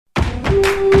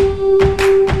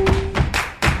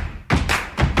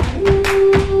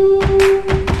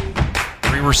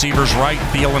receivers right,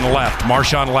 Thielen left.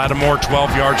 Marshawn Lattimore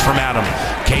 12 yards from Adam.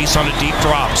 Case on a deep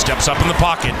drop, steps up in the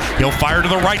pocket. He'll fire to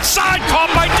the right side, caught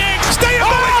by Diggs. Stay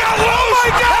up! Oh, he got loose! Oh my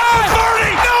God!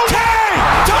 30! No!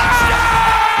 10! Touchdown!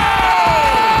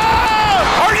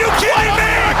 Are you kidding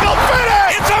me?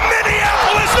 It's a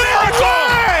Minneapolis miracle!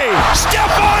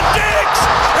 Stephon Diggs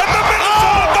and the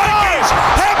Minnesota Vikings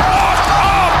have walked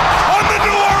off on the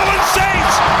New Orleans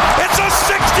Saints. It's a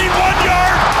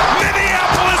 61-yard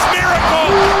Minneapolis miracle.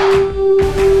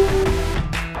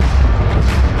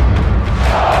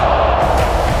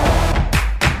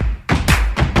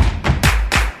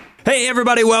 Hey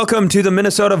everybody, welcome to the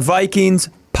Minnesota Vikings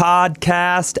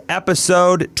podcast,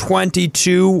 episode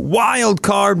 22, Wild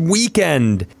Card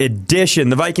Weekend edition.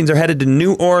 The Vikings are headed to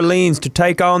New Orleans to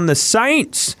take on the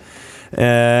Saints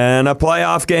in a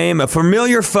playoff game, a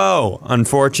familiar foe,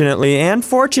 unfortunately and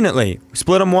fortunately.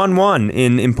 Split them 1-1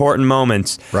 in important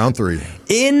moments. Round 3.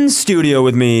 In studio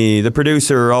with me, the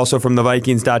producer, also from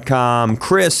thevikings.com,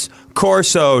 Chris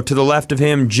Corso. To the left of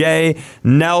him, Jay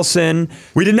Nelson.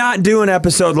 We did not do an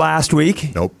episode last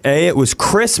week. Nope. A, it was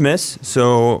Christmas,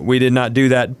 so we did not do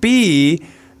that. B,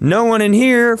 no one in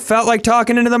here felt like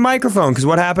talking into the microphone because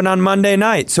what happened on Monday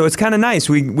night. So it's kind of nice.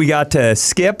 We got to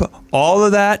skip all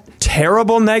of that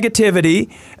terrible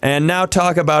negativity and now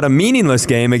talk about a meaningless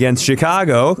game against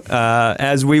Chicago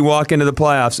as we walk into the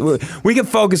playoffs. We can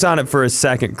focus on it for a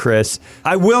second, Chris.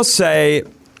 I will say,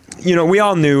 you know, we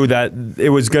all knew that it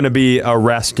was going to be a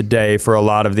rest day for a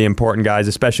lot of the important guys,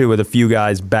 especially with a few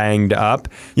guys banged up.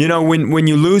 You know, when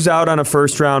you lose out on a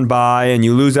first-round bye and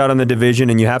you lose out on the division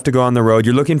and you have to go on the road,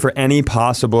 you're looking for any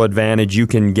possible advantage you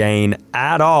can gain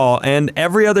at all. And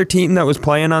every other team that was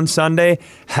playing on Sunday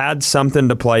had something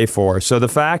to play for. So the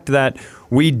fact that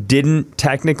we didn't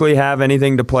technically have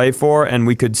anything to play for and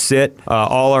we could sit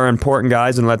all our important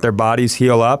guys and let their bodies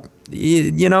heal up,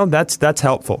 you know, that's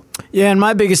helpful. Yeah, and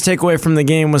my biggest takeaway from the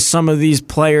game was some of these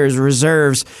players,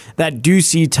 reserves, that do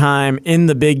see time in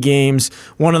the big games.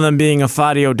 One of them being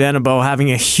Ifeadi Odenigbo,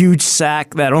 having a huge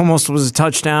sack that almost was a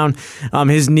touchdown.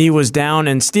 His knee was down,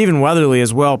 and Stephen Weatherly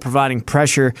as well, providing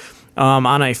pressure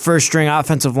on a first-string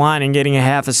offensive line and getting a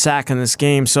half a sack in this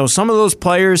game. So some of those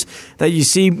players that you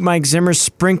see Mike Zimmer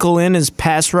sprinkle in as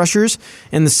pass rushers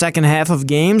in the second half of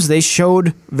games, they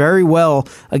showed very well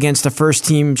against the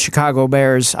first-team Chicago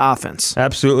Bears offense.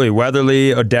 Absolutely.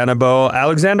 Weatherly, Odenigbo,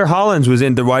 Alexander Hollins was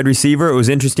in the wide receiver. It was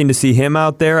interesting to see him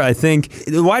out there. I think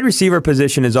the wide receiver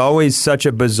position is always such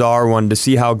a bizarre one to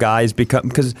see how guys become,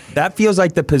 because that feels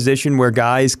like the position where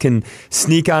guys can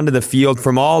sneak onto the field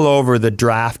from all over the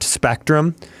draft spectrum.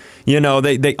 You know,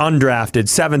 they undrafted,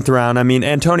 7th round. I mean,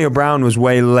 Antonio Brown was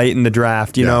way late in the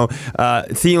draft. You know,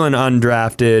 Thielen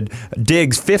undrafted.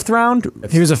 Diggs, 5th round?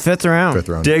 He was a 5th round. 5th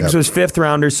round. Diggs was 5th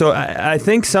rounder. So I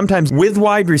think sometimes with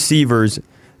wide receivers,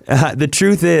 the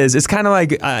truth is, it's kind of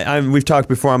like, we've talked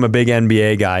before, I'm a big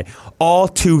NBA guy. All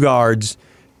two guards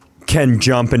can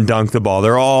jump and dunk the ball.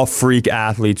 They're all freak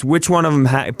athletes. Which one of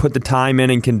them put the time in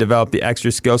and can develop the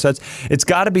extra skill sets? It's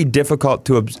got to be difficult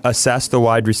to assess the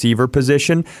wide receiver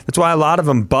position. That's why a lot of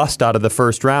them bust out of the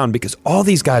first round, because all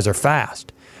these guys are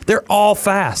fast. They're all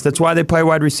fast. That's why they play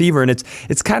wide receiver, and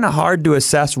it's kind of hard to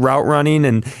assess route running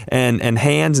and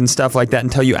hands and stuff like that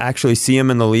until you actually see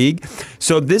them in the league.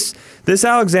 So this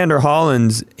Alexander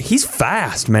Hollins, he's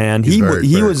fast, man. He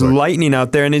was quick. Lightning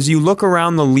out there. And as you look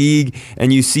around the league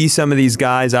and you see some of these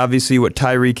guys, obviously what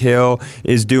Tyreek Hill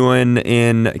is doing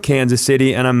in Kansas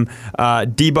City, and I'm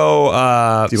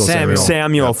Deebo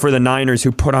Samuel for the Niners,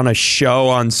 who put on a show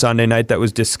on Sunday night that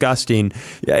was disgusting.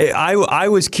 I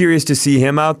was curious to see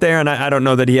him out there, and I don't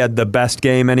know that he had the best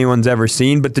game anyone's ever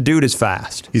seen, but the dude is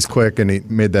fast. He's quick, and he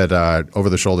made that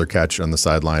over-the-shoulder catch on the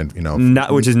sideline. You know,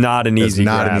 which is not an easy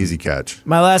catch.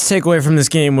 My last takeaway from this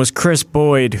game was Chris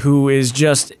Boyd, who is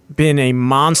just been a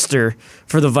monster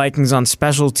for the Vikings on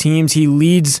special teams. He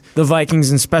leads the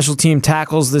Vikings in special team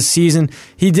tackles this season.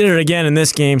 He did it again in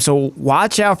this game, so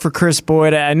watch out for Chris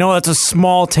Boyd. I know that's a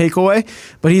small takeaway,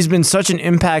 but he's been such an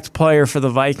impact player for the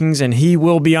Vikings, and he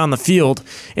will be on the field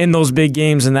in those big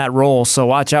games in that role, so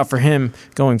watch out for him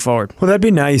going forward. Well, that'd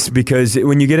be nice, because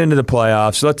when you get into the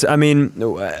playoffs, let's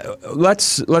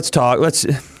talk.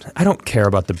 I don't care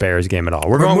about the Bears game at all.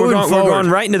 We're going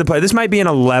right into the play. This might be an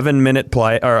 11-minute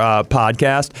play or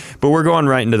podcast, but we're going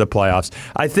right into the playoffs.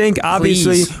 I think,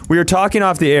 obviously, we were talking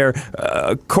off the air.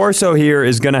 Corso here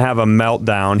is going to have a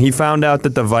meltdown. He found out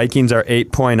that the Vikings are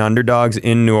 8-point underdogs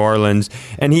in New Orleans,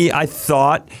 and I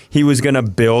thought he was going to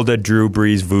build a Drew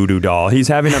Brees voodoo doll. He's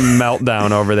having a meltdown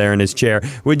over there in his chair.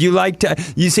 Would you like to?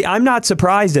 You see, I'm not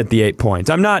surprised at the 8 points.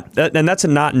 I'm not, and that's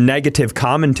not negative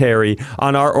commentary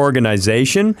on our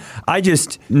organization. down. I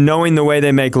just, knowing the way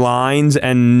they make lines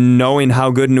and knowing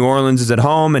how good New Orleans is at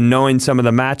home and knowing some of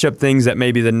the matchup things that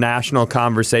maybe the national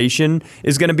conversation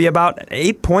is going to be about,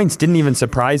 8 points didn't even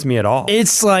surprise me at all.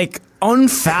 It's like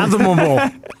unfathomable.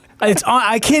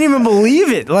 I can't even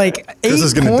believe it. Like, Chris 8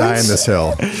 is going to points? die in this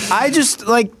hill. I just,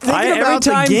 like, thinking about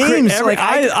the time games.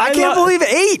 I Can't believe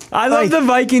 8. I love the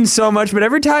Vikings so much, but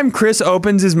every time Chris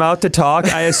opens his mouth to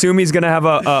talk, I assume he's going to have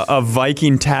a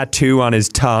Viking tattoo on his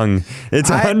tongue.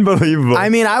 It's unbelievable. I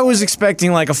mean, I was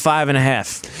expecting like a 5.5.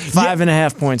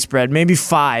 5.5 point spread, maybe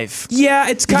 5. Yeah,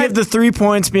 it's kind of the 3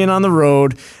 points being on the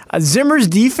road. Zimmer's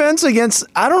defense against,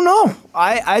 I don't know.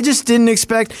 I just didn't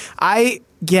expect. I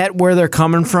get where they're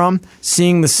coming from,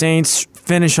 seeing the Saints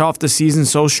finish off the season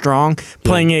so strong,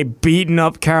 playing a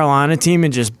beaten-up Carolina team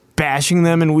and just bashing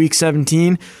them in Week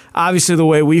 17. Obviously, the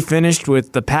way we finished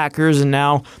with the Packers and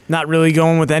now not really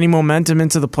going with any momentum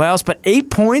into the playoffs, but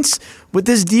 8 points with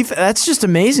this defense, that's just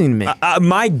amazing to me.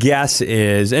 My guess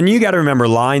is, and you got to remember,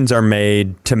 lines are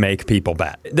made to make people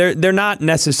bet. They're not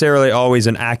necessarily always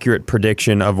an accurate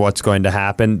prediction of what's going to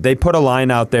happen. They put a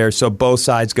line out there so both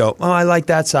sides go, oh, I like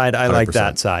that side, I 100%. Like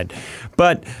that side.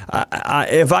 But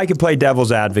if I could play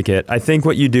devil's advocate, I think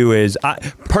what you do is,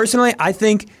 personally, I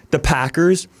think the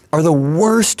Packers are the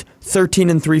worst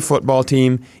 13-3 football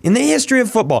team in the history of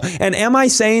football. And am I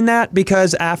saying that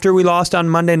because after we lost on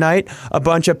Monday night, a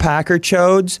bunch of Packer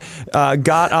chodes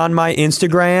got on my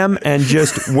Instagram and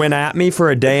just went at me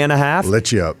for a day and a half?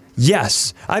 Lit you up.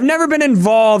 Yes. I've never been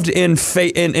involved in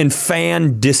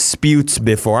fan disputes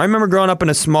before. I remember growing up in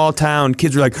a small town,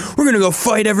 kids were like, we're going to go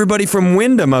fight everybody from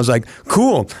Wyndham. I was like,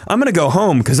 cool, I'm going to go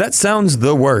home because that sounds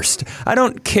the worst. I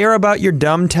don't care about your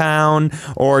dumb town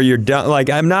or your dumb,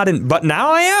 like I'm not in, but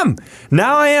now I am.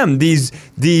 Now I am.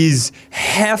 These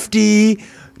hefty,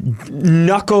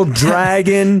 knuckle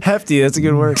dragon, hefty, that's a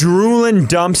good word, drooling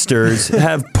dumpsters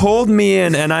have pulled me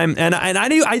in, and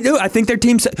I think their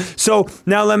team. So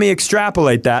now let me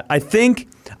extrapolate that. I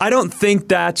don't think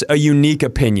that's a unique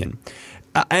opinion.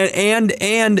 And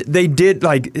they did,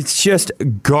 like, it's just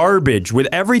garbage. With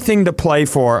everything to play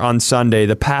for on Sunday,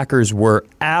 the Packers were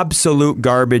absolute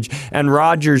garbage, and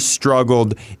Rodgers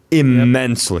struggled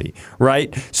immensely,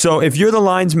 right? So if you're the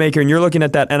lines maker and you're looking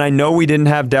at that, and I know we didn't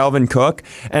have Dalvin Cook,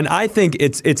 and I think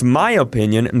it's my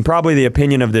opinion, and probably the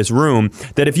opinion of this room,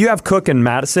 that if you have Cook and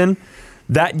Madison,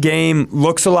 that game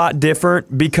looks a lot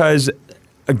different because,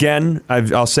 again,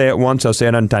 I'll say it once, I'll say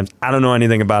it 100 times. I don't know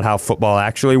anything about how football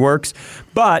actually works,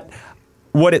 but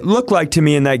what it looked like to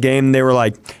me in that game, they were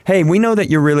like, hey, we know that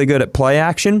you're really good at play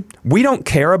action. We don't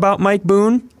care about Mike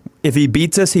Boone. If he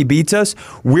beats us, he beats us.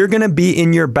 We're going to be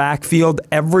in your backfield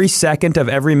every second of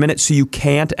every minute so you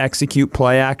can't execute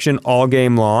play action all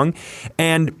game long.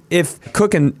 And if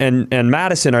Cook and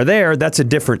Madison are there, that's a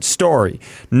different story.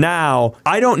 Now,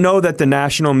 I don't know that the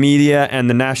national media and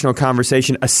the national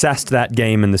conversation assessed that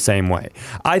game in the same way.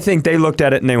 I think they looked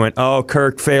at it and they went, oh,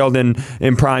 Kirk failed in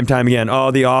primetime again. Oh,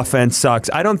 the offense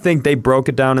sucks. I don't think they broke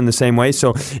it down in the same way.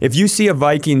 So if you see a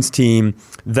Vikings team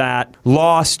that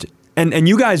lost, and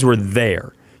you guys were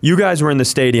there. You guys were in the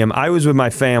stadium. I was with my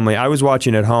family. I was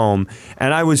watching at home,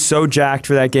 and I was so jacked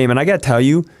for that game. And I got to tell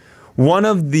you, one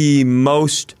of the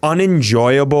most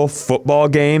unenjoyable football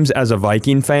games as a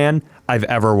Viking fan I've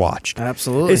ever watched.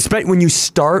 Absolutely. Especially when you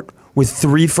start with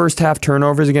 3 first-half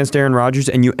turnovers against Aaron Rodgers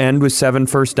and you end with 7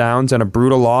 first downs and a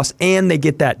brutal loss, and they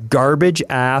get that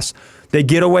garbage-ass. They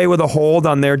get away with a hold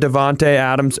on their Devontae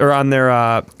Adams, or on their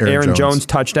Aaron Jones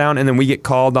touchdown, and then we get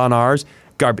called on ours.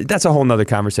 Garbage. That's a whole nother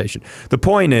conversation. The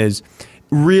point is,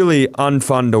 really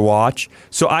unfun to watch.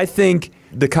 So I think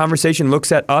the conversation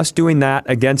looks at us doing that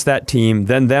against that team,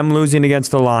 then them losing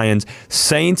against the Lions.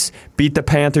 Saints beat the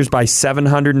Panthers by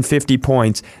 750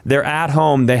 points. They're at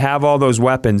home. They have all those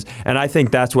weapons, and I think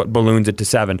that's what balloons it to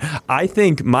 7. I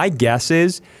think my guess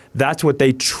is that's what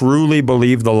they truly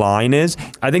believe the line is.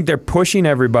 I think they're pushing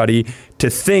everybody to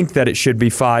think that it should be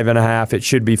 5.5, it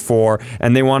should be 4,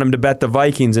 and they want them to bet the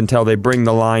Vikings until they bring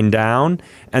the line down,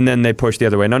 and then they push the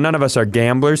other way. Now, none of us are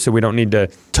gamblers, so we don't need to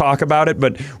talk about it,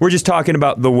 but we're just talking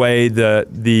about the way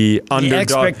the underdog,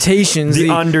 expectations, the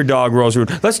underdog rolls.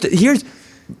 Let's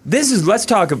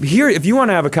talk here. If you want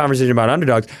to have a conversation about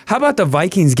underdogs, how about the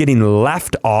Vikings getting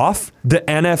left off the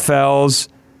NFL's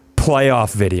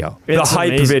playoff video, the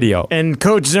hype video? And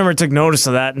Coach Zimmer took notice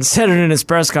of that and said it in his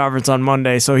press conference on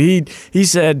Monday. So he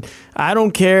said, I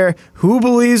don't care who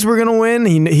believes we're going to win.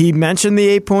 He mentioned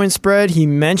the 8-point spread. He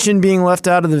mentioned being left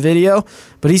out of the video.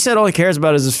 But he said all he cares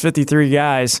about is his 53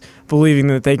 guys believing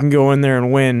that they can go in there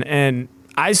and win. And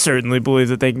I certainly believe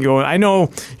that they can go in. I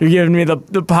know you're giving me the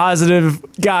positive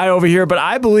guy over here, but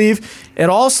I believe it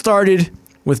all started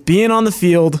with being on the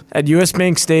field at US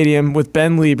Bank Stadium with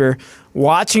Ben Lieber,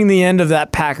 watching the end of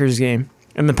that Packers game.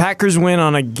 And the Packers win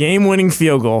on a game-winning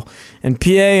field goal. And PA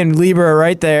and Lieber are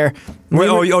right there.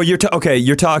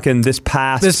 You're talking this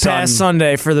past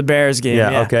Sunday for the Bears game.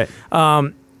 Yeah. Okay.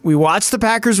 We watched the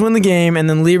Packers win the game, and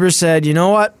then Lieber said, you know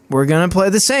what? We're going to play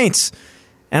the Saints.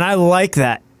 And I like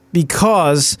that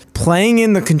because playing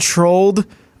in the controlled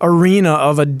arena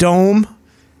of a dome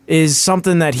is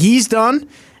something that he's done.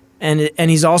 And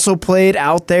he's also played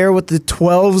out there with the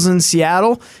 12s in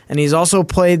Seattle, and he's also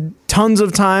played tons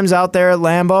of times out there at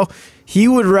Lambeau. He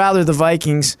would rather the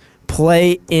Vikings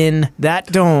play in that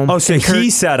dome. Oh, so he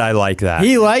said I like that.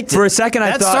 He liked it. For a second,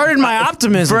 that started my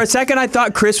optimism. For a second, I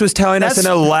thought Chris was telling us an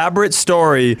elaborate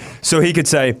story so he could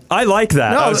say, I like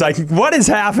that. I was like, what is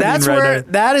happening there?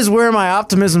 That is where my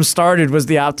optimism started, was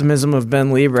the optimism of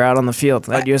Ben Lieber out on the field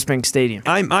at US Bank Stadium.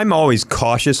 I'm always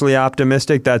cautiously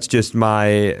optimistic. That's just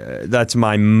my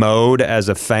mode as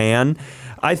a fan.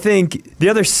 I think the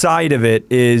other side of it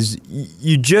is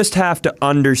you just have to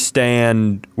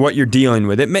understand what you're dealing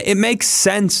with. It makes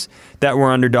sense that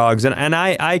we're underdogs, and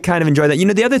I kind of enjoy that.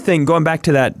 The other thing, going back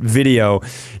to that video,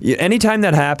 anytime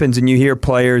that happens and you hear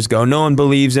players go, no one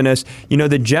believes in us,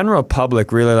 the general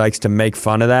public really likes to make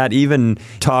fun of that. Even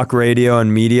talk radio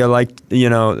and media and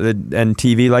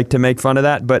TV like to make fun of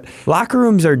that. But locker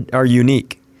rooms are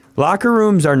unique. Locker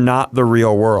rooms are not the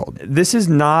real world. This is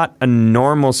not a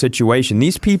normal situation.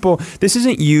 These people, this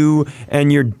isn't you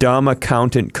and your dumb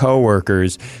accountant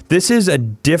coworkers. This is a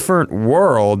different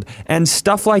world, and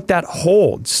stuff like that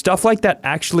holds. Stuff like that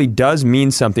actually does mean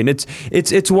something.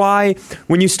 It's why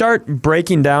when you start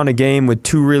breaking down a game with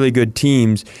two really good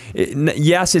teams,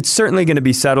 yes, it's certainly going to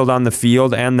be settled on the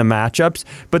field and the matchups,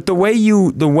 but the way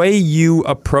you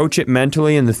approach it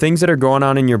mentally and the things that are going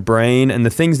on in your brain and the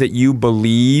things that you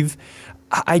believe,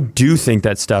 I do think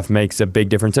that stuff makes a big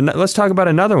difference. And let's talk about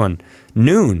another one.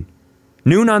 Noon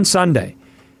on Sunday.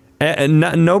 And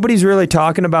nobody's really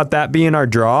talking about that being our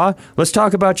draw. Let's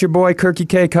talk about your boy Kirky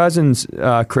K. Cousins,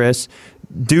 Chris.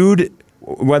 Dude,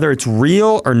 whether it's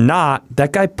real or not,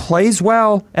 that guy plays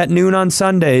well at noon on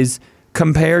Sundays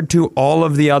compared to all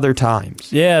of the other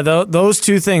times. Yeah, those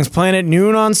two things, playing at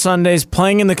noon on Sundays,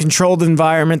 playing in the controlled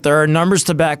environment, there are numbers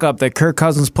to back up that Kirk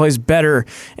Cousins plays better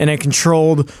in a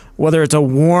controlled, whether it's a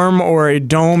warm or a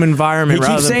dome environment.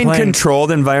 He keeps saying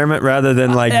controlled environment rather than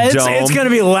dome. It's going to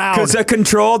be loud. Because a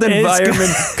controlled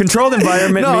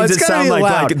environment means it sounds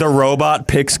like the robot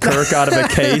picks Kirk out of a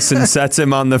case and sets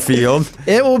him on the field.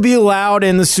 It will be loud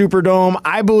in the Superdome.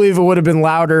 I believe it would have been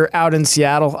louder out in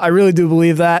Seattle. I really do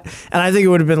believe that. And I think it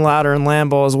would have been louder in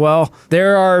Lambeau as well.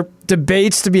 There are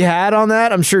debates to be had on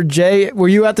that. I'm sure, Jay, were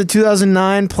you at the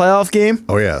 2009 playoff game?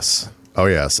 Oh, yes.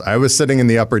 I was sitting in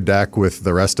the upper deck with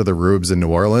the rest of the Rubes in New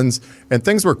Orleans, and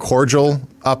things were cordial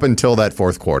up until that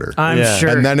fourth quarter. I'm sure.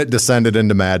 And then it descended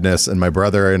into madness, and my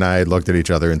brother and I looked at each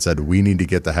other and said, we need to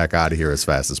get the heck out of here as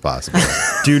fast as possible.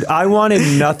 Dude, I wanted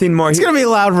nothing more. It's going to be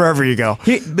loud wherever you go.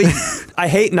 I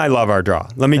hate and I love our draw.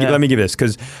 Let me give this,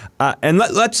 because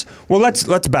let's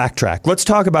backtrack. Let's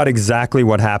talk about exactly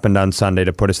what happened on Sunday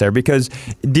to put us there, because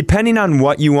depending on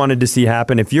what you wanted to see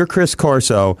happen, if you're Chris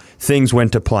Corso, things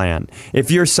went to plan. If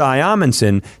you're Cy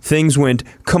Amundsen, things went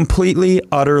completely,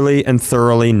 utterly, and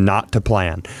thoroughly not to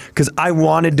plan. Because I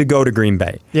wanted to go to Green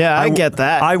Bay. Yeah, I get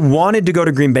that. I wanted to go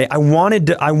to Green Bay. I wanted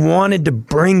to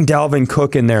bring Dalvin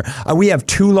Cook in there. We have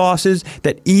 2 losses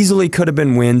that easily could have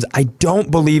been wins. I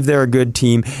don't believe they're a good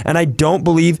team, and I don't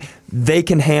believe they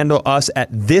can handle us at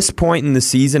this point in the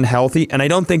season healthy, and I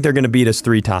don't think they're going to beat us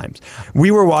 3 times.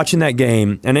 We were watching that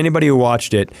game, and anybody who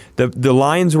watched it, the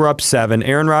Lions were up 7.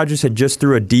 Aaron Rodgers had just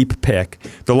threw a deep pick.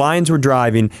 The Lions were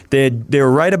driving. They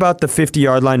were right about the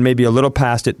 50-yard line, maybe a little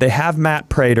past it. They have Matt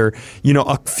Prater.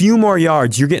 A few more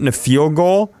yards, you're getting a field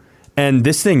goal, and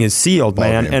this thing is sealed,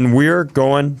 man. Game. And we're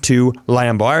going to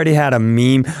Lambeau. I already had a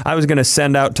meme I was going to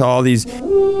send out to all these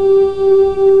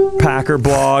Packer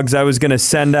blogs. I was going to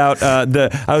send out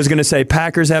I was going to say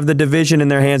Packers have the division in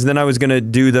their hands. And then I was going to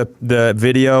do the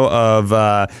video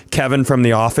of Kevin from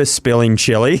The Office spilling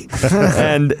chili,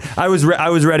 and I was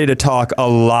ready to talk a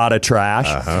lot of trash.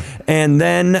 Uh-huh. And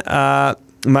then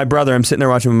my brother, I'm sitting there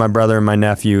watching with my brother and my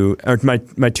nephew, or my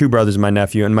 2 brothers and my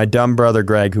nephew, and my dumb brother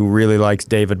Greg, who really likes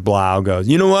David Blau, goes,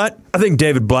 you know what? I think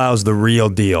David Blau's the real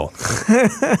deal.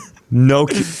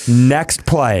 Next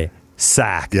play.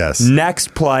 Sack. Yes.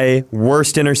 Next play,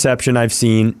 worst interception I've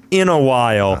seen in a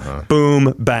while. Uh-huh.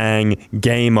 Boom, bang,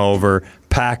 game over.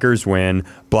 Packers win,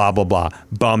 blah, blah, blah.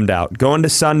 Bummed out. Going to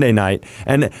Sunday night.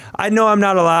 And I know I'm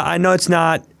not allowed, I know it's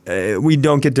not, we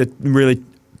don't get to really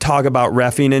talk about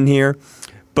reffing in here,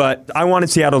 But I wanted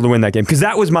Seattle to win that game because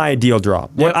that was my ideal draw.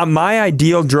 Yep. My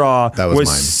ideal draw was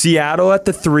mine. Seattle at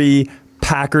the 3,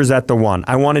 Packers at the 1.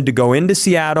 I wanted to go into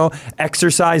Seattle,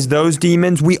 exercise those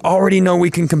demons. We already know we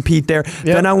can compete there. Yep.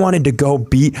 Then I wanted to go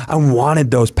I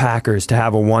wanted those Packers to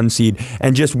have a 1 seed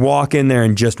and just walk in there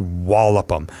and just wallop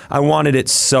them. I wanted it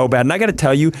so bad. And I got to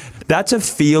tell you, that's a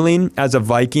feeling as a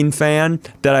Viking fan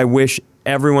that I wish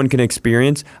everyone can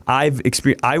experience. I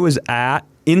was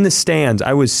in the stands.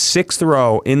 I was 6th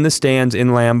row in the stands in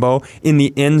Lambeau in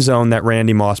the end zone that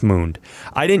Randy Moss mooned.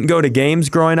 I didn't go to games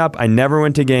growing up. I never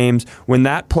went to games. When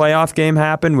that playoff game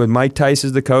happened with Mike Tice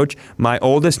as the coach, my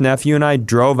oldest nephew and I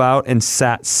drove out and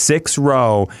sat 6th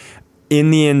row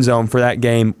in the end zone for that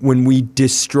game when we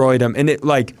destroyed them. And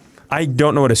I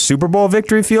don't know what a Super Bowl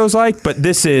victory feels like, but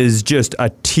this is just a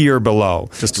tier below.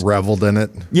 Just reveled in it.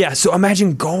 Yeah, so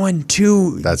imagine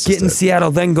getting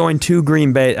Seattle, then going to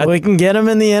Green Bay. We can get them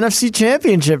in the NFC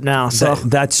Championship now. So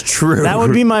that's true. That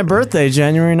would be my birthday,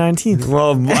 January 19th.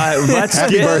 Well,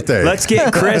 let's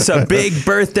get Chris a big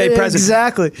birthday present.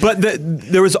 Exactly. But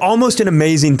there was almost an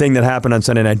amazing thing that happened on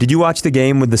Sunday night. Did you watch the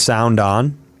game with the sound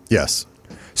on? Yes.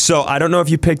 So I don't know if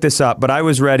you picked this up, but I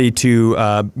was ready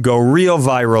to go real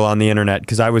viral on the internet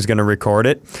because I was going to record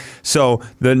it. So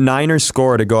the Niners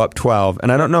score to go up 12,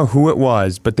 and I don't know who it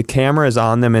was, but the camera is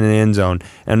on them in the end zone,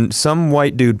 and some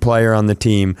white dude player on the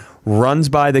team runs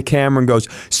by the camera and goes,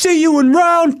 "See you in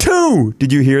round 2."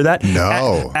 Did you hear that?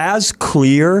 No. As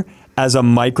clear as a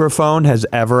microphone has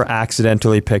ever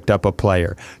accidentally picked up a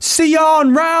player. "See you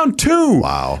in round 2."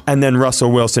 Wow. And then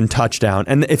Russell Wilson touchdown.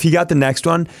 And if he got the next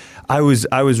one, I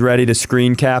was ready to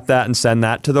screen cap that and send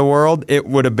that to the world. It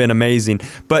would have been amazing.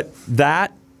 But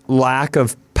that lack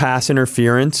of pass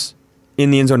interference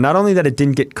in the end zone, not only that it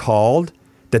didn't get called,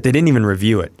 that they didn't even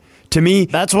review it. To me,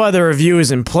 that's why the review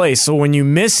is in place. So when you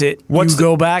miss it,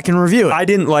 go back and review it. I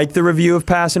didn't like the review of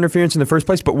pass interference in the first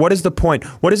place, but what is the point?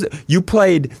 You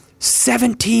played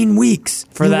 17 weeks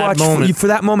for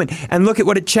that moment. And look at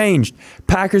what it changed.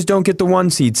 Packers don't get the 1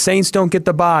 seed. Saints don't get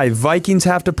the bye. Vikings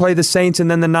have to play the Saints and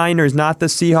then the Niners, not the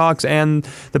Seahawks and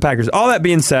the Packers. All that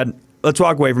being said, let's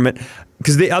walk away from it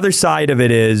because the other side of it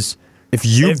is if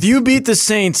you beat the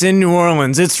Saints in New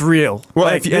Orleans, it's real.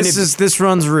 Well, this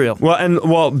run's real.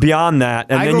 Well, beyond that,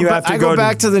 and then you have to go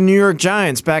back to the New York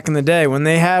Giants back in the day when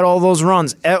they had all those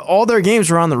runs. All their games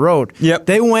were on the road. Yep.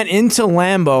 They went into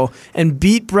Lambeau and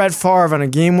beat Brett Favre on a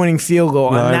game-winning field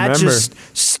goal, and that just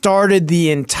started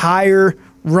the entire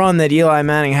run that Eli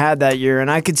Manning had that year.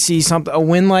 And I could see a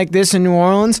win like this in New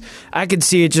Orleans. I could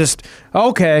see it just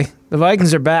okay. The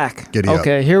Vikings are back. Giddy up.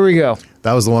 Here we go.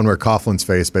 That was the one where Coughlin's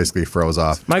face basically froze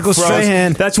off. Michael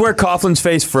Strahan. That's where Coughlin's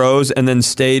face froze and then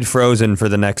stayed frozen for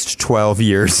the next 12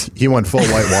 years. He went full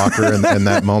White Walker in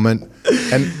that moment.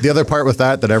 And the other part with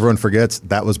that everyone forgets,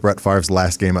 that was Brett Favre's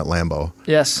last game at Lambeau.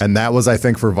 Yes. And that was, I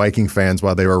think, for Viking fans,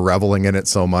 while they were reveling in it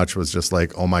so much, was just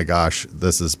like, oh my gosh,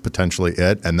 this is potentially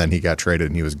it. And then he got traded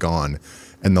and he was gone.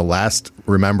 And the last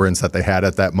remembrance that they had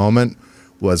at that moment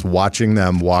was watching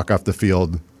them walk off the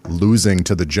field losing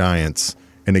to the Giants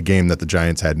in a game that the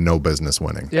Giants had no business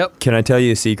winning. Yep. Can I tell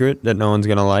you a secret that no one's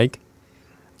going to like?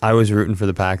 I was rooting for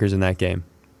the Packers in that game.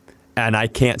 And I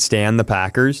can't stand the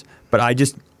Packers, but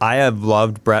I have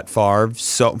loved Brett Favre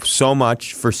so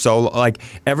much for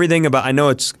everything about, I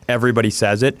know everybody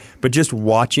says it, but just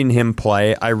watching him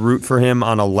play, I root for him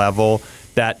on a level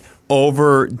that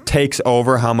takes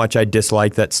over how much I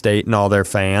dislike that state and all their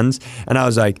fans. And I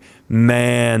was like,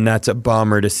 man, that's a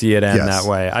bummer to see it end that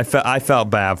way. I felt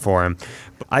bad for him.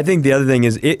 I think the other thing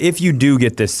is, if you do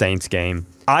get this Saints game,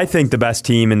 I think the best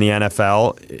team in the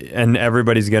NFL, and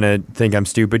everybody's going to think I'm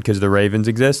stupid because the Ravens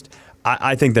exist,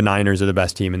 I think the Niners are the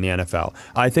best team in the NFL.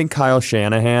 I think Kyle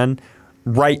Shanahan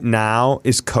right now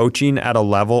is coaching at a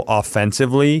level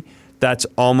offensively that's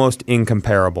almost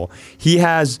incomparable. He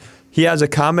has a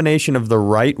combination of the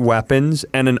right weapons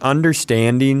and an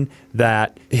understanding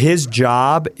that his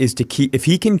job is to if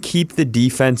he can keep the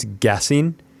defense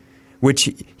guessing,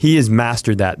 which he has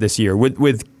mastered that this year.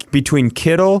 With between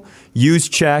Kittle,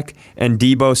 Juszczyk, and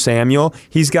Deebo Samuel,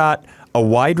 he's got a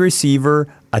wide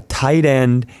receiver, a tight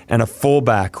end, and a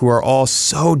fullback who are all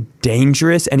so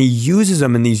dangerous, and he uses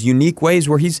them in these unique ways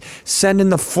where he's sending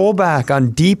the fullback on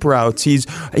deep routes. He's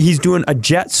doing a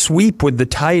jet sweep with the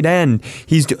tight end.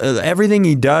 Everything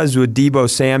he does with Deebo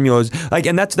Samuel is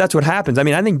and that's what happens. I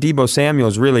mean, I think Deebo Samuel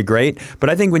is really great, but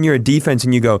I think when you're a defense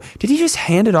and you go, did he just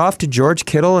hand it off to George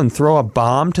Kittle and throw a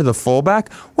bomb to the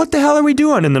fullback? What the hell are we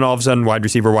doing? And then all of a sudden, wide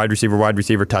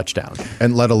receiver, touchdown.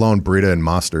 And let alone Breida and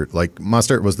Mostert.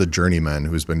 Mostert was the journeyman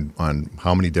who's been on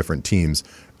how many different teams.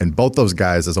 And both those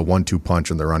guys as a 1-2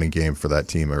 punch in the running game for that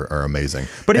team are amazing.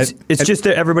 But it's just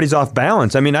that everybody's off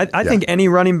balance. I mean, I think any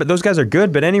running, but those guys are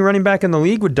good, but any running back in the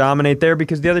league would dominate there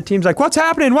because the other team's like, what's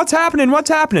happening? What's happening? What's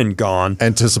happening? Gone.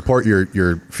 And to support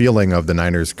your feeling of the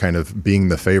Niners kind of being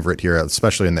the favorite here,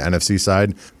 especially in the NFC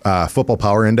side, Football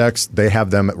Power Index, they have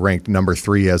them ranked number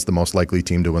 3 as the most likely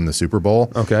team to win the Super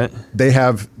Bowl. Okay. They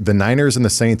have the Niners and the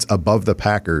Saints above the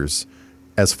Packers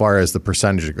as far as the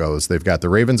percentage goes. They've got the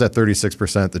Ravens at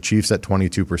 36%, the Chiefs at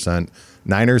 22%,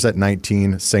 Niners at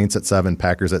 19%, Saints at 7%,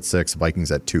 Packers at 6%,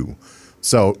 Vikings at 2%.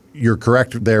 So you're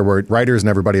correct there where writers and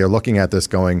everybody are looking at this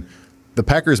going, the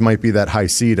Packers might be that high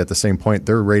seed. At the same point,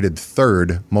 they're rated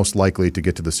 3rd most likely to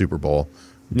get to the Super Bowl,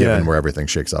 given where everything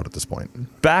shakes out at this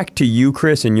point. Back to you,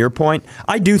 Chris, and your point.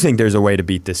 I do think there's a way to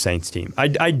beat this Saints team. I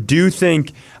do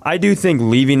think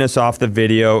leaving us off the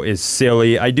video is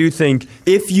silly. I do think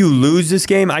if you lose this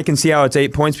game, I can see how it's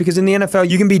 8 points because in the NFL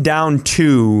you can be down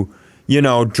 2.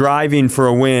 Driving for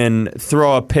a win,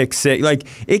 throw a pick six. Like,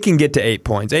 it can get to 8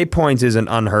 points. 8 points isn't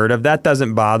unheard of. That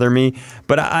doesn't bother me.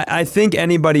 But I think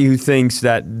anybody who thinks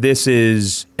that this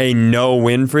is a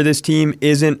no-win for this team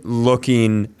isn't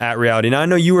looking at reality. Now, I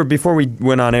know before we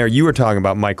went on air, you were talking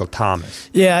about Michael Thomas.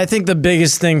 Yeah, I think the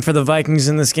biggest thing for the Vikings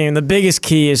in this game, the biggest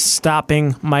key is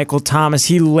stopping Michael Thomas.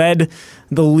 He led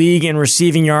the league in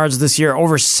receiving yards this year,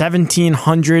 over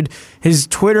 1,700. His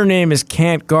Twitter name is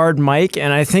Can't Guard Mike,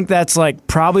 and I think that's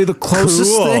probably the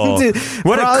closest thing to...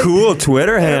 What a cool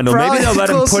Twitter handle. Maybe they'll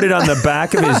let him put it on the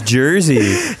back of his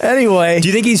jersey. Anyway. Do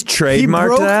you think he's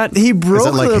trademarked that? He broke Is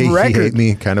it like the record. He hate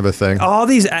me kind of a thing? All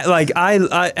these,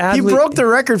 he broke the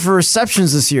record for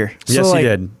receptions this year. Yes, he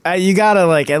did. You got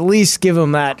to at least give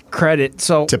him that credit.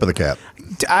 So Tip of the cap.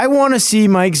 I want to see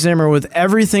Mike Zimmer with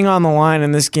everything on the line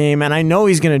in this game, and I know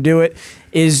he's going to do it,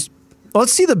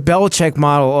 let's see the Belichick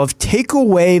model of take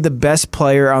away the best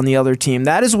player on the other team.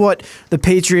 That is what the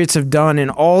Patriots have done in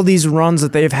all these runs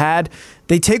that they've had.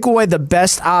 They take away the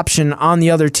best option on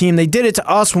the other team. They did it to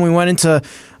us when we went into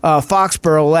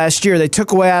Foxborough last year. They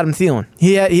took away Adam Thielen.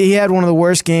 He had one of the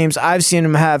worst games I've seen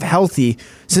him have healthy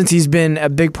since he's been a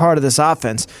big part of this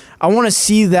offense. I want to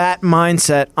see that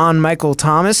mindset on Michael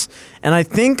Thomas, and I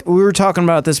think we were talking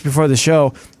about this before the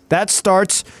show. That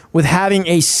starts with having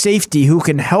a safety who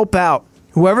can help out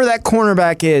whoever that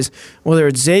cornerback is, whether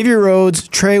it's Xavier Rhodes,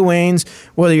 Trey Waynes,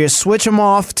 whether you switch them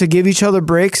off to give each other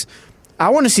breaks. I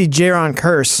want to see Jaron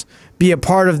Kearse be a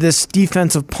part of this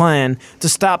defensive plan to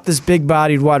stop this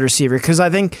big-bodied wide receiver because I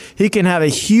think he can have a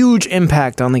huge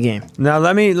impact on the game. Now,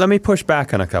 let me push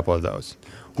back on a couple of those.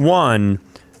 One,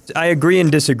 I agree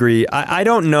and disagree. I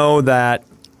don't know that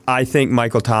I think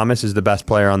Michael Thomas is the best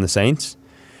player on the Saints.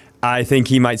 I think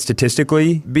he might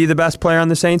statistically be the best player on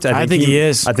the Saints. I think he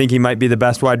is. I think he might be the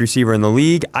best wide receiver in the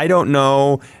league. I don't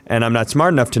know, and I'm not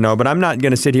smart enough to know, but I'm not going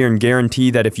to sit here and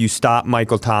guarantee that if you stop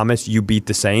Michael Thomas, you beat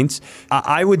the Saints.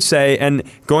 I would say, and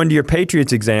going to your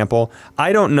Patriots example,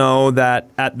 I don't know that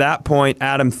at that point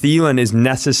Adam Thielen is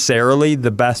necessarily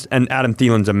the best, and Adam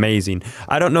Thielen's amazing.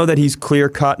 I don't know that he's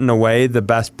clear-cut in a way the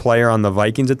best player on the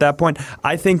Vikings at that point.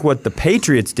 I think what the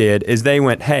Patriots did is they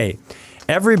went, hey,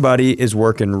 everybody is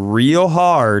working real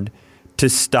hard to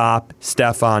stop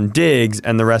Stephon Diggs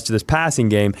and the rest of this passing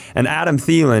game, and Adam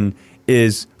Thielen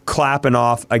is clapping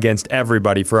off against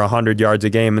everybody for 100 yards a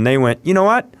game, and they went, you know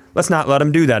what? Let's not let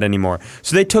him do that anymore.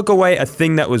 So they took away a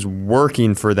thing that was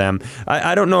working for them.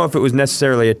 I don't know if it was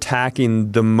necessarily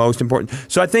attacking the most important.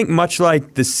 So I think much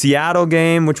like the Seattle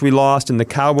game, which we lost, and the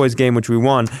Cowboys game, which we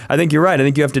won, I think you're right. I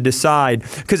think you have to decide.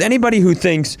 Because anybody who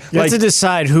thinks... You have to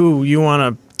decide who you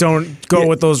want to... Don't go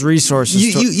with those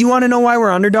resources. You want to know why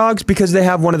we're underdogs? Because they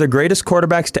have one of the greatest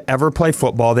quarterbacks to ever play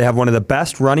football. They have one of the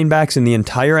best running backs in the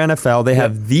entire NFL. They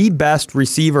have the best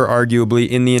receiver, arguably,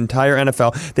 in the entire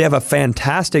NFL. They have a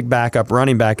fantastic backup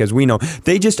running back, as we know.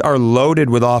 They just are loaded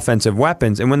with offensive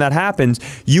weapons. And when that happens,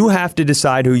 you have to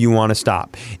decide who you want to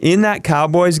stop. In that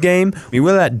Cowboys game, we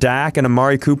let Dak and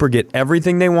Amari Cooper get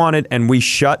everything they wanted, and we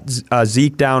shut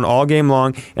Zeke down all game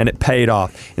long, and it paid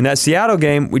off. In that Seattle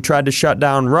game, we tried to shut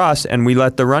down Russ, and we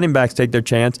let the running backs take their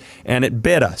chance, and it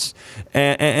bit us.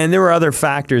 And there were other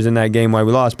factors in that game why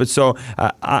we lost. But so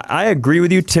I agree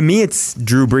with you. To me, it's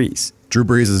Drew Brees. Drew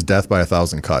Brees is death by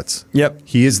 1,000 cuts. Yep.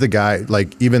 He is the guy,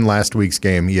 even last week's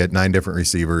game, he had 9 different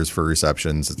receivers for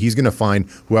receptions. He's going to find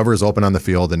whoever is open on the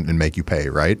field and make you pay,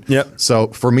 right? Yep. So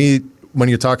for me, when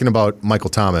you're talking about Michael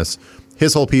Thomas,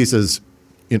 his whole piece is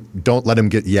don't let him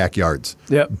get yak yards.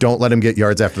 Yep. Don't let him get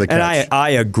yards after the catch. And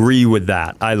I agree with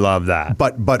that. I love that.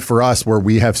 But for us, where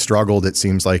we have struggled, it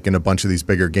seems like in a bunch of these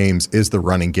bigger games, is the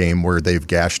running game where they've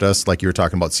gashed us, like you were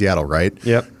talking about Seattle, right?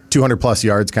 Yep. 200 plus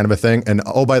yards kind of a thing. And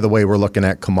oh, by the way, we're looking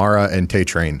at Kamara and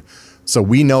Tay-Train. So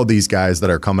we know these guys that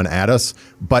are coming at us,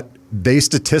 but they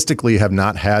statistically have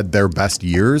not had their best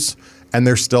years, and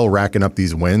they're still racking up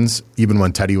these wins, even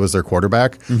when Teddy was their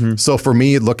quarterback. So for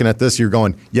me, looking at this, you're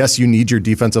going, yes, you need your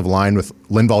defensive line with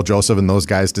Linval Joseph and those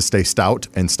guys to stay stout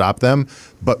and stop them.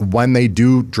 But when they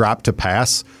do drop to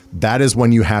pass, that is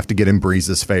when you have to get in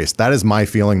Breeze's face. That is my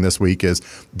feeling this week is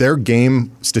their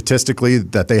game statistically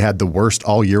that they had the worst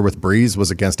all year with Breeze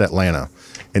was against Atlanta.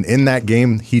 And in that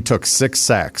game, he took 6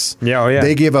 sacks. Yeah, oh yeah.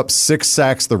 They gave up 6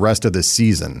 sacks the rest of the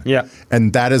season. Yeah.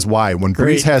 And that is why when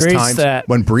Breeze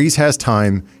has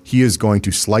time, he is going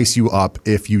to slice you up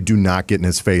if you do not get in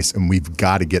his face, and we've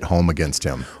got to get home against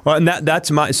him. Well, and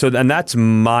that's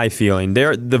my feeling.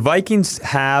 The Vikings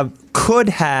could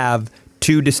have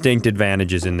 2 distinct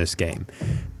advantages in this game.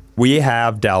 We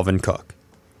have Dalvin Cook.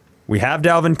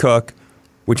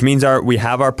 Which means we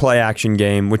have our play action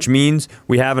game, which means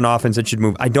we have an offense that should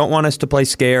move. I don't want us to play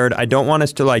scared. I don't want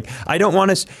us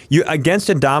against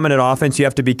a dominant offense, you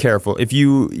have to be careful. If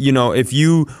you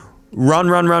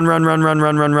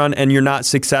run, and you're not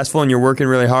successful, and you're working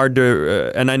really hard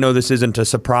to, and I know this isn't a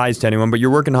surprise to anyone, but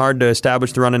you're working hard to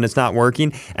establish the run and it's not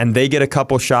working, and they get a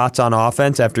couple shots on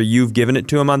offense after you've given it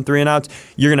to them on 3 and outs,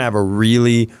 you're going to have a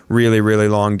really, really, really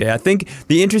long day. I think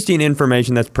the interesting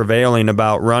information that's prevailing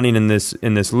about running in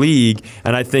this league,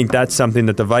 and I think that's something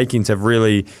that the Vikings have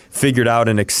really figured out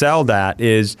and excelled at,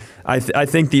 is I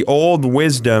think the old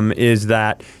wisdom is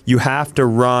that you have to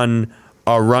run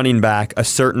a running back a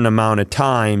certain amount of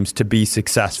times to be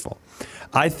successful.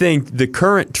 I think the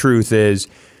current truth is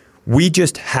we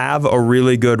just have a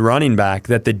really good running back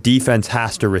that the defense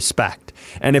has to respect.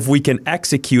 And if we can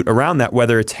execute around that,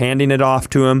 whether it's handing it off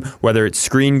to him, whether it's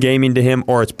screen gaming to him,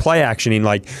 or it's play actioning,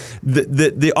 like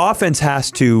the offense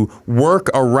has to work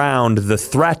around the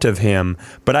threat of him.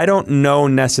 But I don't know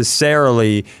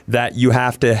necessarily that you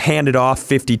have to hand it off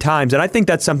 50 times. And I think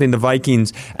that's something the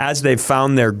Vikings, as they've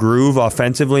found their groove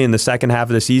offensively in the second half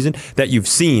of the season, that you've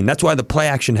seen. That's why the play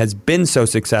action has been so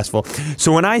successful.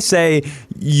 So when I say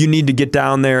you need to get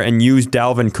down there and use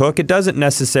Dalvin Cook, it doesn't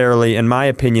necessarily, in my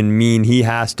opinion, mean he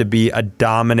has to be a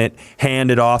dominant, hand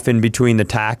it off in between the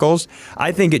tackles.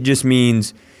 I think it just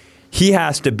means he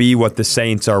has to be what the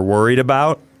Saints are worried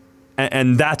about,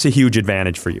 and that's a huge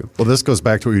advantage for you. Well, this goes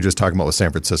back to what you were just talking about with San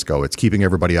Francisco. It's keeping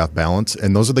everybody off balance,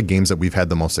 and those are the games that we've had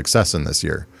the most success in this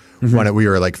year. When we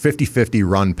were like 50-50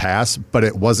 run pass, but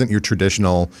it wasn't your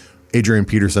traditional Adrian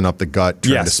Peterson up the gut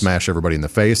trying to smash everybody in the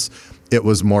face. It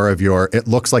was more of it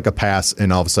looks like a pass,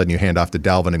 and all of a sudden you hand off to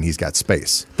Dalvin and he's got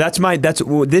space. That's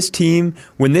this team,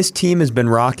 when this team has been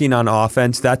rocking on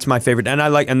offense, that's my favorite. And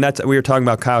we were talking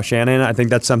about Kyle Shanahan. I think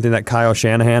that's something that Kyle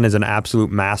Shanahan is an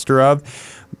absolute master of.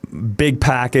 Big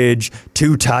package,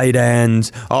 2 tight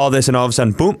ends, all this, and all of a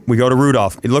sudden, boom, we go to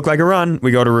Rudolph. It looked like a run,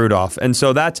 we go to Rudolph. And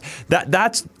so that's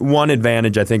one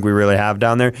advantage I think we really have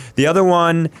down there. The other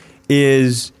one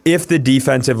is if the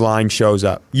defensive line shows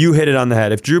up. You hit it on the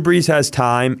head. If Drew Brees has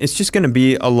time, it's just going to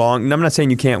be a long, and I'm not saying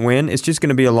you can't win, it's just going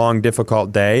to be a long,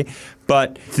 difficult day.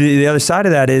 But the other side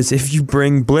of that is if you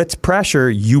bring blitz pressure,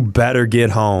 you better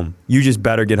get home. You just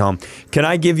better get home. Can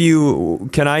I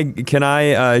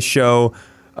show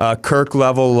Kirk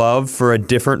level love for a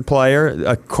different player,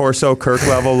 a Corso Kirk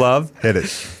level love? Hit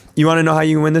it. You want to know how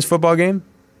you can win this football game?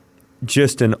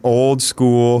 Just an old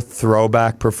school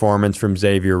throwback performance from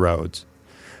Xavier Rhodes.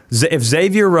 If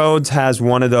Xavier Rhodes has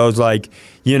one of those, this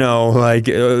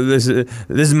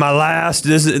is my last.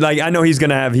 This is I know he's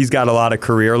got a lot of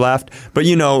career left, but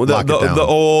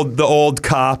the old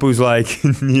cop who's like,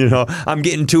 I'm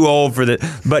getting too old for this.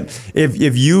 But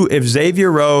if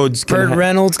Xavier Rhodes, Burt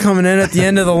Reynolds coming in at the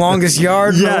end of the longest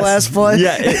yard for the last play,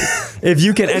 if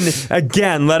you can, and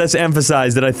again, let us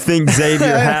emphasize that I think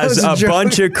Xavier has a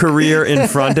bunch of career in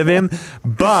front of him,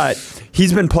 but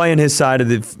he's been playing his side of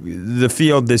the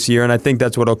field this year, and I think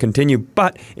that's what will continue.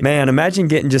 But man, imagine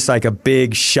getting just like a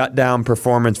big shutdown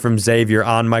performance from Xavier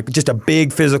on Mike, just a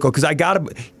big physical. Because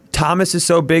Thomas is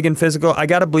so big and physical. I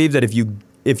gotta believe that if you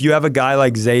have a guy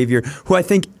like Xavier, who I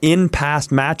think in past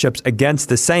matchups against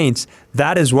the Saints,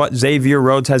 that is what Xavier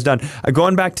Rhodes has done.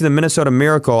 Going back to the Minnesota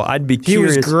Miracle, I'd be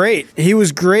curious. He was great. He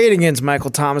was great against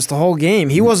Michael Thomas the whole game.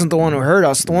 He wasn't the one who hurt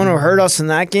us. The one who hurt us in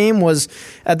that game was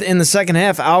in the second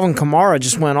half. Alvin Kamara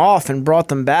just went off and brought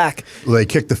them back. Well, they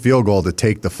kicked the field goal to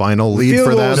take the final lead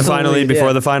for them. The final lead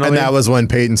before the final lead. And that was when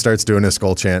Peyton starts doing his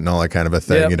skull chant and all that kind of a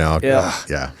thing.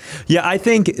 Yeah, I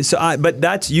think so.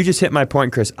 But you just hit my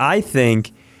point, Chris. I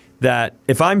think that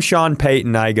if I'm Sean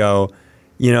Payton, I go,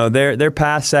 their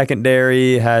pass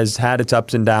secondary has had its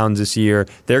ups and downs this year.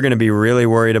 They're going to be really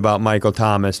worried about Michael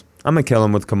Thomas. I'm going to kill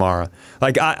him with Kamara.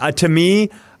 Like, to me,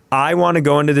 I want to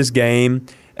go into this game.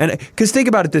 And because think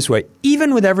about it this way,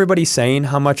 even with everybody saying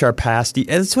how much our pass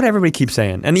that's what everybody keeps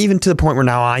saying, and even to the point where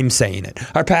now I'm saying it,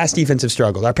 our pass defense have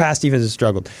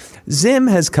struggled. Zim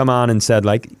has come on and said,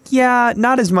 like, yeah,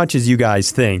 not as much as you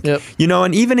guys think. Yep.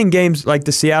 And even in games like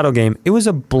the Seattle game, it was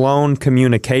a blown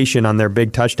communication on their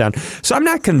big touchdown. So I'm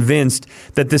not convinced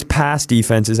that this pass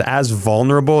defense is as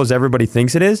vulnerable as everybody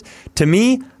thinks it is. To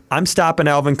me, I'm stopping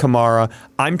Alvin Kamara.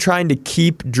 I'm trying to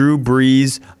keep Drew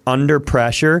Brees under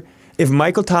pressure. If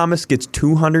Michael Thomas gets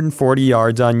 240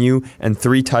 yards on you and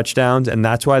 3 touchdowns, and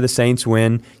that's why the Saints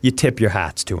win, you tip your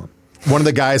hats to him. One of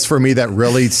the guys for me that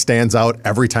really stands out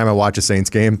every time I watch a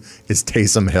Saints game is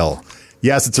Taysom Hill.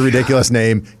 Yes, it's a ridiculous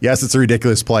name. Yes, it's a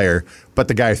ridiculous player. But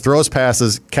the guy throws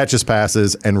passes, catches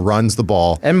passes, and runs the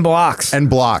ball. And blocks.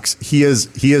 He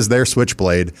is their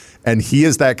switchblade, and he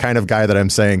is that kind of guy that I'm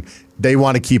saying they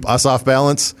want to keep us off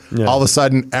balance. Yeah. All of a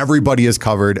sudden, everybody is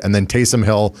covered, and then Taysom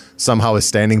Hill somehow is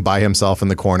standing by himself in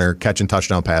the corner, catching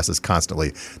touchdown passes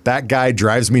constantly. That guy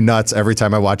drives me nuts every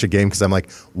time I watch a game because I'm like,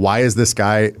 why is this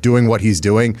guy doing what he's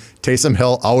doing? Taysom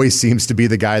Hill always seems to be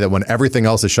the guy that when everything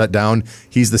else is shut down,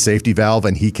 he's the safety valve,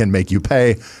 and he can make you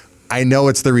pay. I know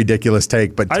it's the ridiculous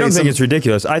take, but I don't think it's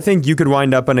ridiculous. I think you could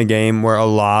wind up in a game where a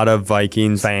lot of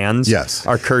Vikings fans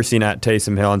are cursing at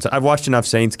Taysom Hill. And so I've watched enough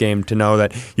Saints game to know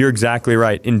that you're exactly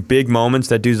right. In big moments,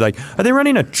 that dude's like, are they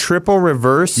running a triple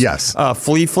reverse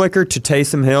flea flicker to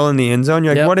Taysom Hill in the end zone?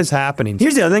 You're like, what is happening?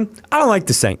 Here's the other thing. I don't like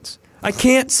the Saints. I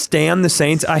can't stand the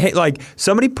Saints. I hate, like,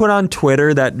 somebody put on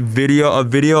Twitter that video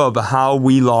of how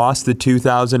we lost the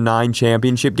 2009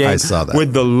 championship game. I saw that.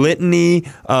 With the litany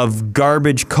of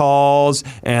garbage calls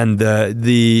and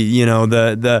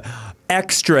the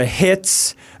extra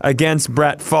hits against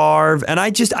Brett Favre, and I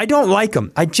don't like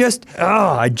them. I just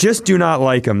do not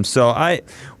like them. So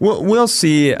we'll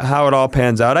see how it all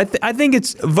pans out. I think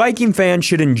Viking fans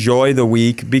should enjoy the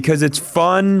week because it's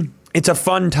fun. It's a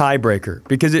fun tiebreaker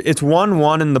because it's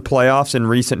 1-1 in the playoffs in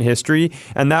recent history,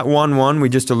 and that 1-1, we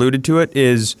just alluded to it,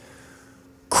 is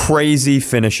crazy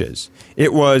finishes.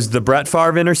 It was the Brett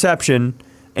Favre interception,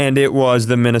 and it was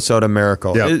the Minnesota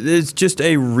Miracle. Yep. It's just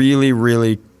a really,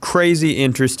 really crazy,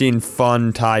 interesting,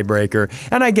 fun tiebreaker.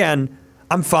 And again,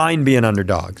 I'm fine being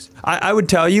underdogs. I would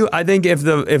tell you, I think if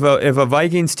a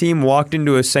Vikings team walked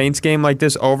into a Saints game like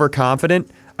this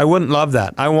overconfident, I wouldn't love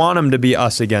that. I want them to be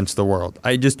us against the world.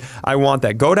 I want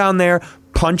that. Go down there,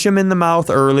 punch them in the mouth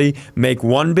early, make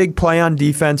one big play on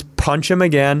defense, punch them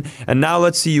again, and now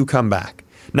let's see you come back.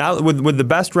 Now, with the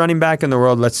best running back in the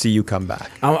world, let's see you come back.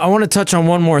 I want to touch on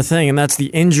one more thing, and that's the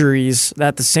injuries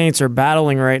that the Saints are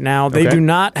battling right now. They do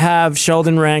not have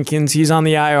Sheldon Rankins. He's on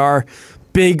the IR.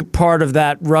 Big part of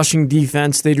that rushing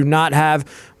defense. They do not have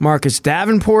Marcus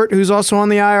Davenport, who's also on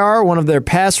the IR, one of their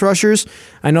pass rushers.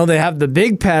 I know they have the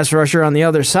big pass rusher on the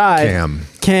other side,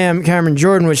 Cameron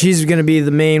Jordan, which he's going to be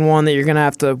the main one that you're going to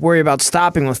have to worry about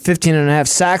stopping with 15.5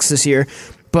 sacks this year.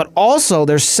 But also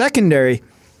their secondary,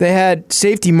 they had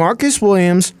safety Marcus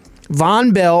Williams,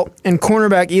 Von Bell, and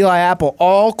cornerback Eli Apple,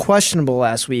 all questionable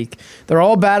last week. They're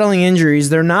all battling injuries.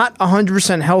 They're not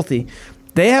 100% healthy.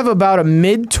 They have about a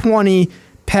mid-20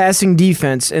 passing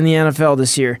defense in the NFL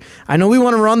this year. I know we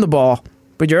want to run the ball,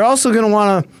 but you're also going to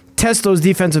want to test those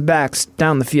defensive backs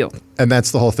down the field. And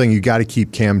that's the whole thing. You got to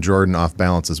keep Cam Jordan off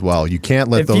balance as well. You can't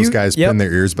let those guys pin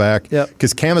their ears back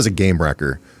because Cam is a game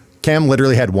wrecker. Cam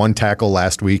literally had one tackle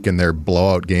last week in their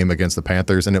blowout game against the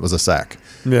Panthers, and it was a sack.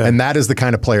 Yeah. And that is the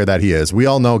kind of player that he is. We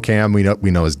all know Cam. We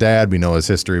know his dad. We know his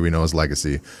history. We know his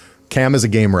legacy. Cam is a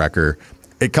game wrecker.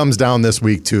 It comes down this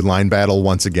week to line battle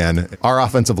once again. Our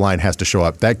offensive line has to show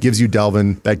up. That gives you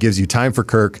Delvin. That gives you time for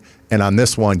Kirk. And on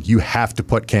this one, you have to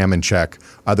put Cam in check.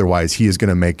 Otherwise, he is going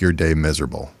to make your day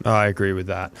miserable. Oh, I agree with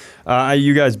that.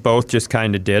 You guys both just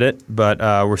kind of did it, but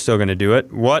we're still going to do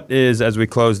it. What is, as we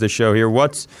close the show here,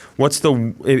 what's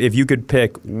the, if you could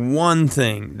pick one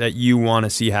thing that you want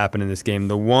to see happen in this game,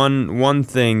 the one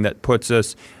thing that puts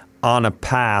us on a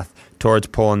path towards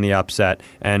pulling the upset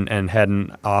and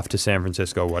heading off to San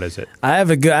Francisco, what is it? I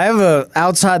have a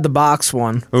outside the box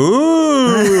one.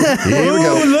 Ooh, here we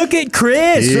go. Look at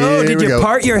Chris. Did you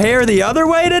part your hair the other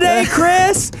way today,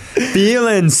 Chris?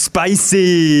 Feeling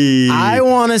spicy. I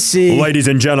want to see, ladies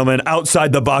and gentlemen,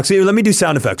 outside the box. Here, let me do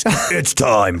sound effects. It's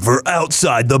time for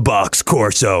outside the box,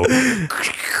 Corso.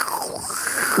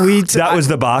 That was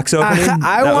the box opening?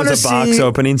 That was a box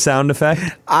opening sound effect?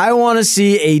 I want to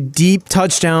see a deep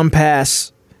touchdown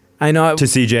pass. I know to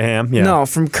CJ Ham? Yeah. No,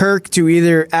 from Kirk to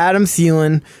either Adam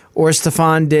Thielen or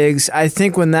Stephon Diggs. I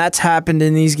think when that's happened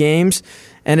in these games,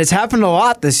 and it's happened a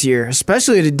lot this year,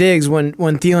 especially to Diggs when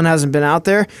Thielen hasn't been out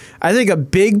there, I think a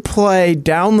big play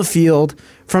down the field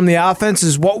from the offense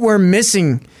is what we're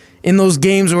missing in those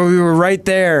games where we were right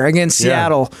there against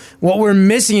Seattle. What we're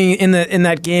missing in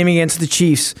that game against the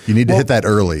Chiefs. You need to hit that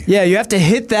early. Yeah, you have to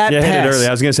hit that pass. Hit it early.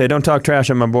 I was going to say, don't talk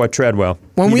trash on my boy Treadwell.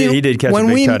 He did catch a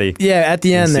big tutty. Yeah, at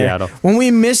the end there. Seattle. When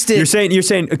we missed it. You're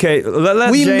saying, okay,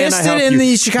 let we Jay missed and I help it in you.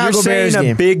 the Chicago Bears game. You're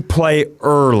saying a big play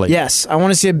early. Yes, I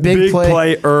want to see a big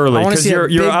play early. I want to see a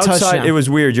big outside. touchdown. It was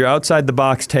weird. Your outside the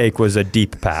box take was a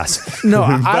deep pass. No,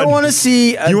 I want to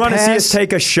see a You want to see pass. us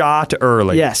take a shot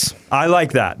early. Yes. I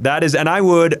like that. That is, and I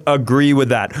would agree with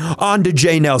that. On to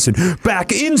Jay Nelson.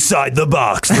 Back inside the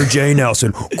box for Jay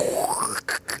Nelson.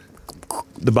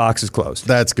 The box is closed.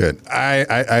 That's good.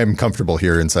 I am comfortable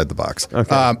here inside the box.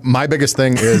 Okay. My biggest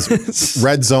thing is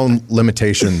red zone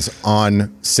limitations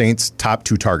on Saints' top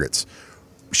 2 targets.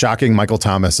 Shocking, Michael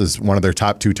Thomas is one of their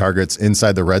top 2 targets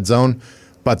inside the red zone,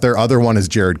 but their other one is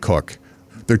Jared Cook.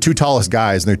 Their 2 tallest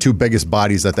guys and their 2 biggest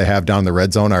bodies that they have down in the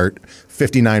red zone are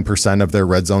 59% of their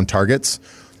red zone targets.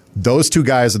 Those 2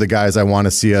 guys are the guys I want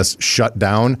to see us shut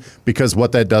down, because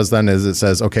what that does then is it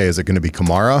says, okay, is it going to be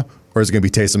Kamara or is it going to be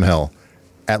Taysom Hill?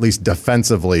 At least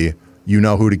defensively, you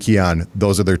know who to key on.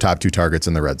 Those are their top 2 targets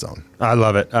in the red zone. I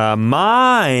love it.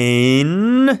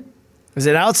 Mine. Is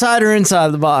it outside or inside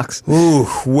the box? Ooh,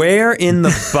 where in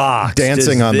the box?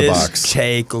 Dancing does on the this box.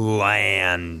 Take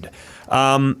land.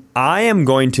 I am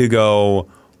going to go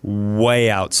way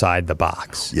outside the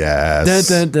box. Yes.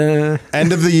 Dun, dun, dun.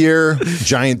 End of the year,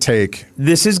 giant take.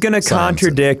 This is going to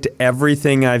contradict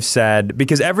everything I've said,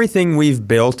 because everything we've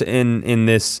built in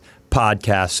this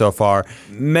podcast so far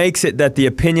makes it that the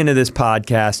opinion of this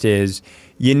podcast is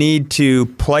you need to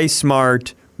play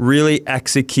smart, really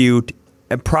execute,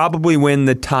 and probably win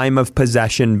the time of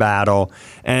possession battle.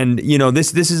 And,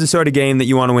 this is the sort of game that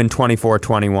you want to win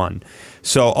 24-21.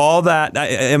 So all that,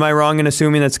 am I wrong in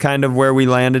assuming that's kind of where we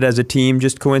landed as a team,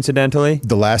 just coincidentally?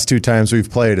 The last 2 times we've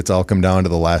played, it's all come down to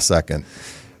the last second.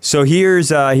 So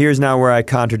here's now where I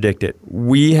contradict it.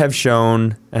 We have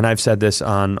shown, and I've said this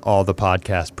on all the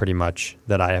podcasts pretty much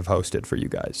that I have hosted for you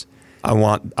guys. I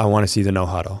want to see the no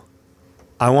huddle.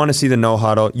 I want to see the no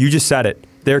huddle. You just said it.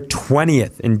 They're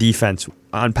 20th in defense,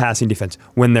 on passing defense,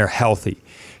 when they're healthy.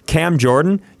 Cam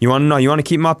Jordan, you want to know, you want to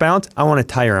keep him off balance? I want to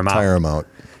tire him out. Tire him out.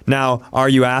 Now, are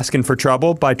you asking for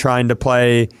trouble by trying to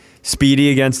play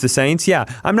speedy against the Saints? Yeah.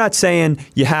 I'm not saying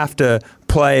you have to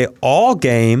play all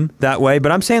game that way,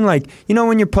 but I'm saying,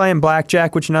 when you're playing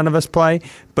blackjack, which none of us play,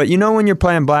 but when you're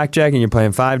playing blackjack and you're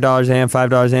playing $5 a hand,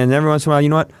 and every once in a while, you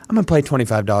know what? I'm going to play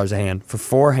 $25 a hand for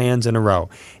 4 hands in a row.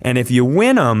 And if you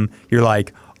win them, you're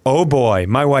like, oh boy,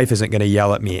 my wife isn't going to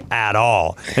yell at me at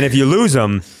all. And if you lose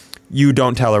them, you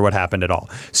don't tell her what happened at all.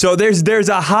 So there's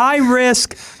a high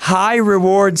risk, high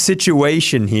reward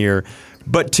situation here.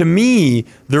 But to me,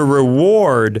 the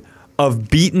reward of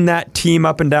beating that team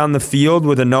up and down the field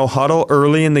with a no huddle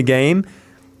early in the game,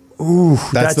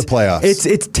 that's the playoffs.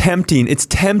 It's tempting. It's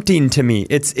tempting to me.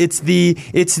 It's the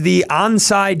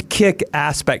onside kick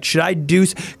aspect. Should I do,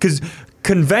 because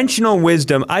conventional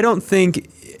wisdom, I don't think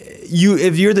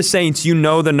if you're the Saints, the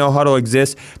no huddle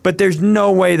exists, but there's no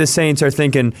way the Saints are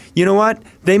thinking, you know what?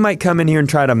 They might come in here and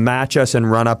try to match us and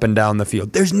run up and down the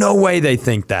field. There's no way they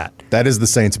think that. That is the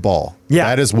Saints' ball. Yeah.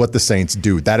 That is what the Saints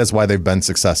do. That is why they've been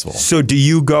successful. So do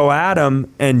you go at them,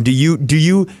 and do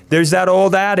you there's that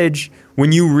old adage,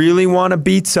 when you really want to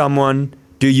beat someone,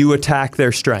 do you attack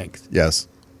their strength? Yes.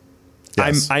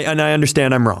 Yes. I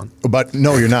understand I'm wrong. But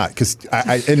no, you're not, because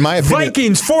in my opinion,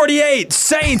 Vikings 48,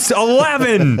 Saints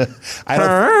 11. that's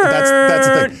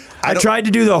the thing. I tried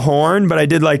to do the horn, but I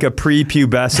did like a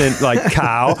prepubescent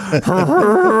cow.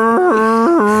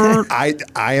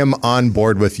 I am on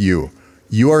board with you.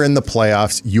 You are in the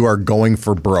playoffs. You are going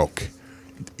for broke.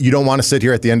 You don't want to sit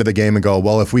here at the end of the game and go,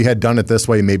 well, if we had done it this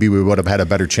way, maybe we would have had a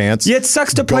better chance. Yeah, it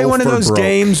sucks to play one of those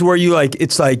games where you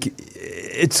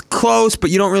it's close, but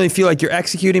you don't really feel like you're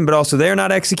executing, but also they're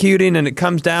not executing, and it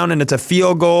comes down and it's a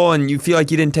field goal, and you feel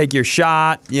like you didn't take your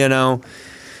shot, And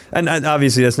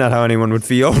obviously that's not how anyone would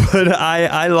feel, but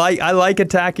I like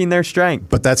attacking their strength.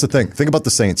 But that's the thing. Think about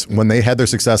the Saints. When they had their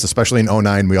success, especially in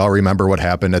 2009, we all remember what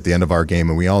happened at the end of our game,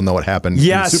 and we all know what happened in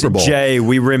the Super Bowl. Yes, Jay,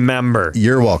 we remember.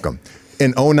 You're welcome.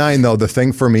 In 2009, though, the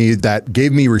thing for me that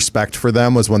gave me respect for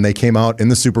them was when they came out in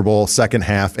the Super Bowl second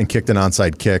half and kicked an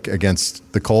onside kick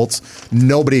against the Colts.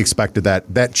 Nobody expected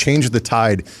that. That changed the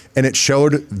tide, and it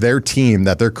showed their team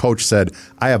that their coach said,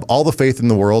 I have all the faith in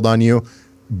the world on you.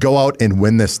 go out and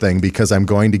win this thing because I'm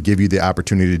going to give you the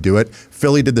opportunity to do it.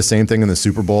 Philly did the same thing in the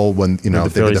Super Bowl when they did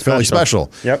the Philly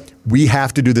special. Yep. We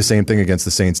have to do the same thing against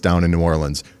the Saints down in New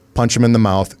Orleans. Punch them in the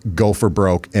mouth, go for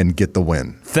broke, and get the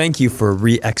win. Thank you for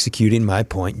re-executing my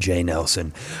point, Jay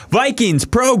Nelson. Vikings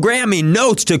programming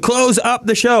notes to close up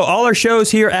the show. All our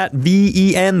shows here at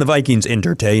VEN, the Vikings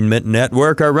Entertainment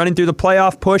Network, are running through the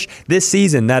playoff push this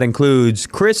season. That includes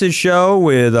Chris's show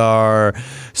with our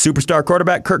superstar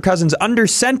quarterback, Kirk Cousins, Under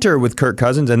Center with Kirk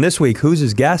Cousins. And this week, who's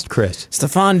his guest, Chris?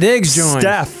 Stephon Diggs joined.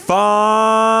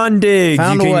 Stephon Diggs.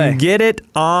 Found you a way. can get it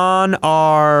on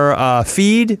our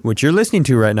feed, which you're listening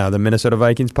to right now, the Minnesota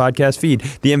Vikings podcast feed.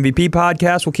 The MVP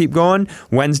podcast will keep going.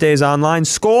 Wednesdays online.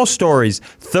 Skol Stories.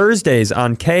 Thursdays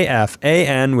on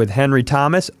KFAN with Henry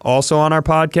Thomas, also on our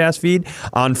podcast feed.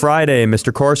 On Friday,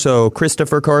 Mr. Corso,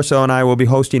 Christopher Corso, and I will be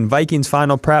hosting Vikings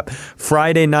Final Prep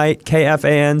Friday night,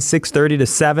 KFAN, 6:30 to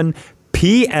 7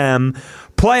 p.m.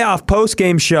 Playoff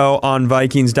postgame show on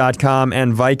Vikings.com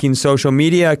and Vikings social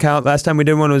media account. Last time we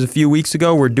did one was a few weeks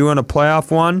ago. We're doing a playoff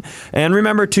one. And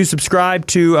remember to subscribe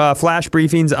to flash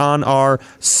briefings on our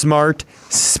smart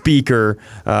speaker.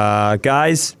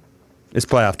 Guys, it's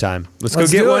playoff time. Let's go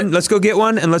get one. Let's go get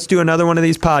one, and let's do another one of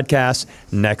these podcasts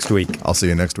next week. I'll see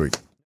you next week.